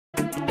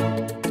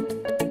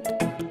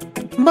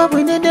babu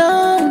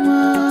nadama,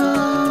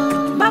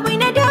 babu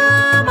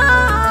nadama,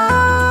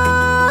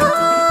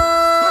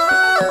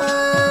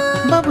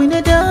 babu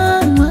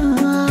nadama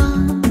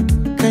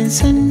kan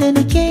san da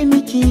nake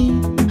miki,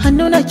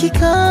 hannuna ki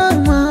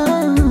kama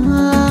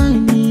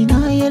ni na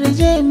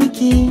yarje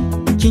miki,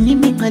 kin yi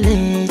min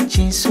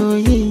halaccin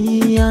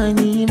soyayya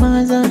ni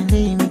ma za na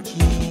yi miki.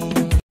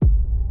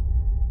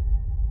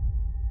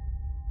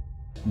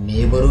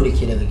 Me ya baro da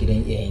ke daga gidan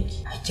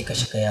iyayenki har kika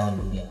shiga yawon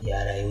duniya? Ya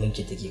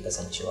rayuwanki take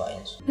kasancewa a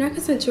yanzu? Na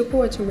kasance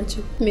kowace mace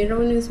mai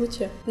raunin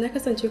zuciya. Na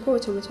kasance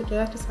kowace mace da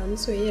za ta samu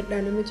soyayyar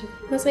ɗa namiji.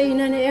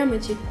 Matsayina na ya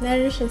mace na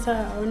rashin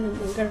sa'a a wannan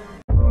bangaren.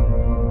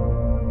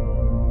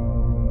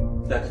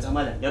 Dakata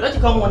malam, ya za ki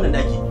kawo wannan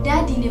daki?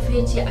 Dadi ne fa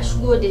yace a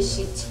shigo da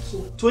shi ciki.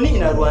 To ni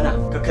ina ruwana,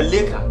 ka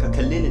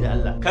kalle ni da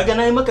Allah. Kaga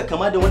nayi maka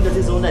kama da wanda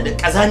zai zauna da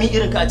kazami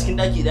irin ka a cikin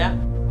daki daya?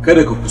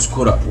 Kada ka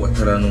kuskura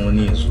wata rana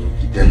wani ya zo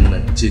gidan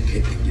nan ce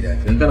kai ɗan gida.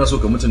 Idan kana so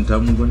ka mutunta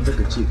mu gwanda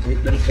ka ce kai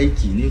ɗan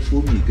aiki ne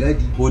ko mai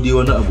gadi ko dai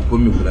wani abu ko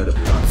mai kula da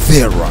kowa.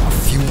 There are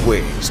few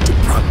ways to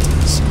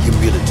practice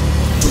humility,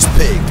 to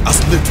speak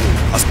as little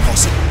as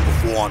possible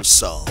of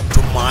oneself,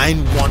 to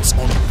mind one's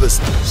own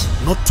business,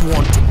 not to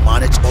want to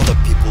manage other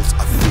people's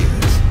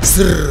affairs.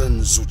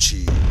 Sirrin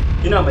Zuci.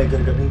 Ina mai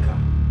gargadinka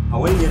a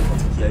wani yarka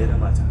ta kiyaye da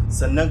mata.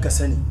 Sannan ka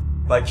sani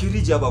bakin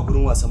rijiya ba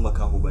gurin wasan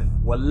makaho bane.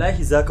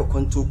 Wallahi zaka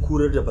kwanto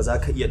kurar da ba za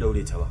ka iya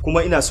daure ta ba.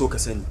 Kuma ina so ka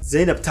sani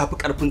Zainab ta fi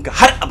karfinka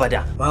har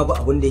abada. Babu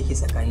abin da yake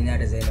tsakanina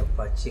da Zainab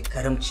face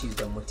karamci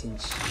da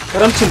mutunci.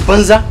 Karamcin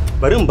banza?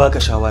 Bari in baka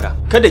shawara.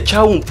 Kada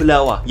kyawun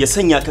fulawa ya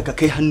sanya ka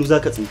kai hannu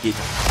zaka tsinke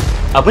ta.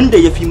 Abin da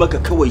yafi maka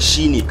kawai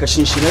shine ka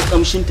shinshina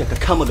kamshinta ka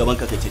kama gaban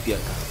ka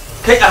tafiyarka.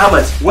 Kai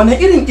Ahmad, wani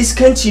irin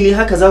iskanci ne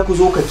haka za ku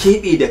zo ka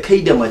keɓe da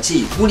kai da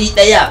mace guri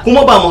ɗaya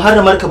kuma ba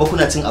muharramar ka ba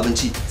kuna cin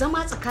abinci?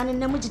 Zama tsakanin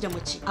namiji da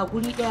mace a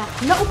guri ɗaya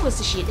na uku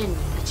su shedan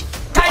ne a ciki.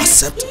 To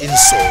accept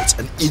insults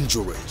and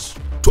injuries,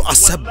 to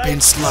accept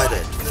being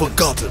slighted,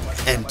 forgotten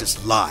and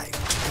disliked,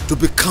 to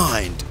be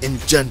kind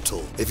and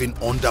gentle even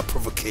under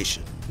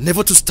provocation,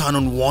 never to stand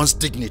on one's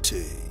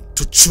dignity,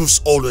 to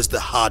choose always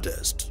the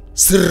hardest.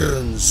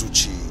 Sirrin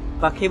Zuci.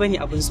 Ba kai bane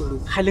abin tsoro,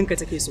 halinka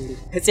take tsoro.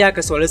 Ka tsaya ka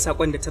saurari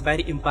sakon da ta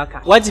bari in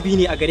baka. Wajibi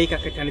ne a gare ka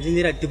ka tanadi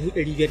naira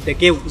 500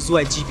 daga yau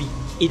zuwa jibi.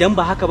 Idan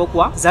ba haka ba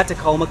kuwa za ta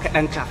kawo maka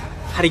ɗanka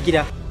har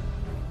gida.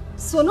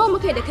 So nawa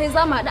muka da kai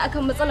za mu haɗu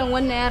akan matsalan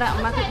wannan yara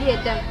amma ka iya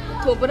yadda.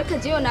 To bari ka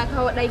je yau na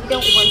kawo ɗa gidan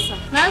ubansa.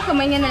 Na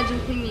kaman yana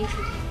jin kunya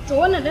shi. To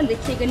wannan ɗan da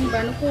ke gani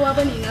ba na kowa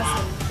bane na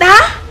sani. Da?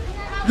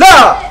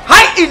 La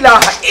hai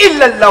ilaha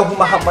illallah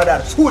Muhammadar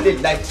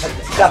Rasulullahi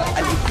sallallahu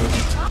alaihi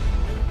wasallam.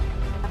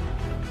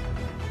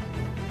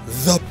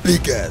 The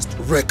biggest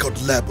record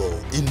label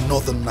in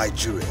northern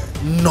Nigeria,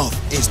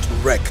 Northeast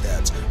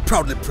Records,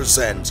 proudly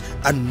presents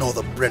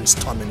another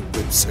brainstorming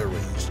web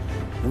series.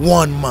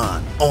 One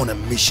man on a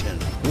mission.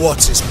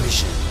 What's his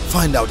mission?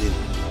 Find out in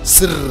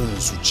Sirrin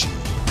Zuci.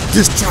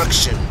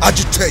 Distraction,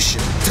 agitation,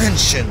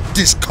 tension,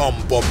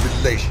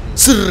 discombobulation.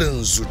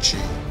 Sirrin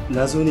Zuci.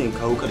 Na zo ne in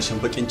kawo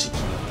ƙarshen bakin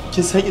ciki.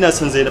 Kin san ina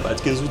son Zainab a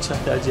cikin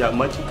zuciyata jiya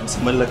amma kin kasa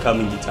mallaka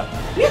min ita.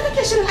 Me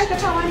kake shirin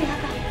aikatawa ne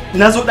haka?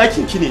 Na zo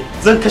ɗakin ki ne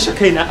zan kashe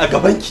kaina a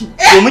gaban ki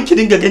domin ki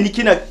dinga gani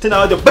kina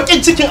tunawa da bakin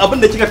cikin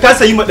abin da kika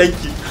kasa yi ma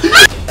danki.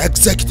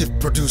 Executive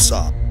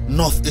producer,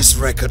 Northeast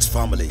Records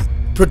family.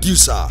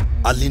 Producer,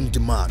 Alin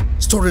Diman.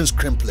 Story and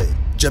screenplay,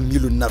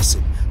 Jamilu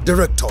Narsim.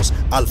 Directors,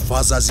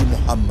 Alfazazi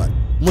Muhammad,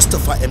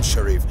 Mustafa M.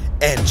 Sharif,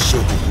 and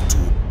Shehu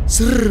Hutu.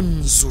 Sirrin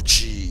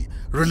Zuci.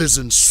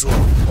 Releasing soon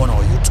on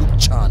our YouTube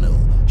channel,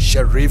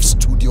 Sharif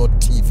Studio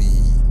TV.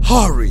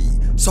 Hurry,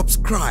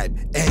 subscribe,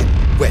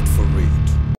 and wait for it.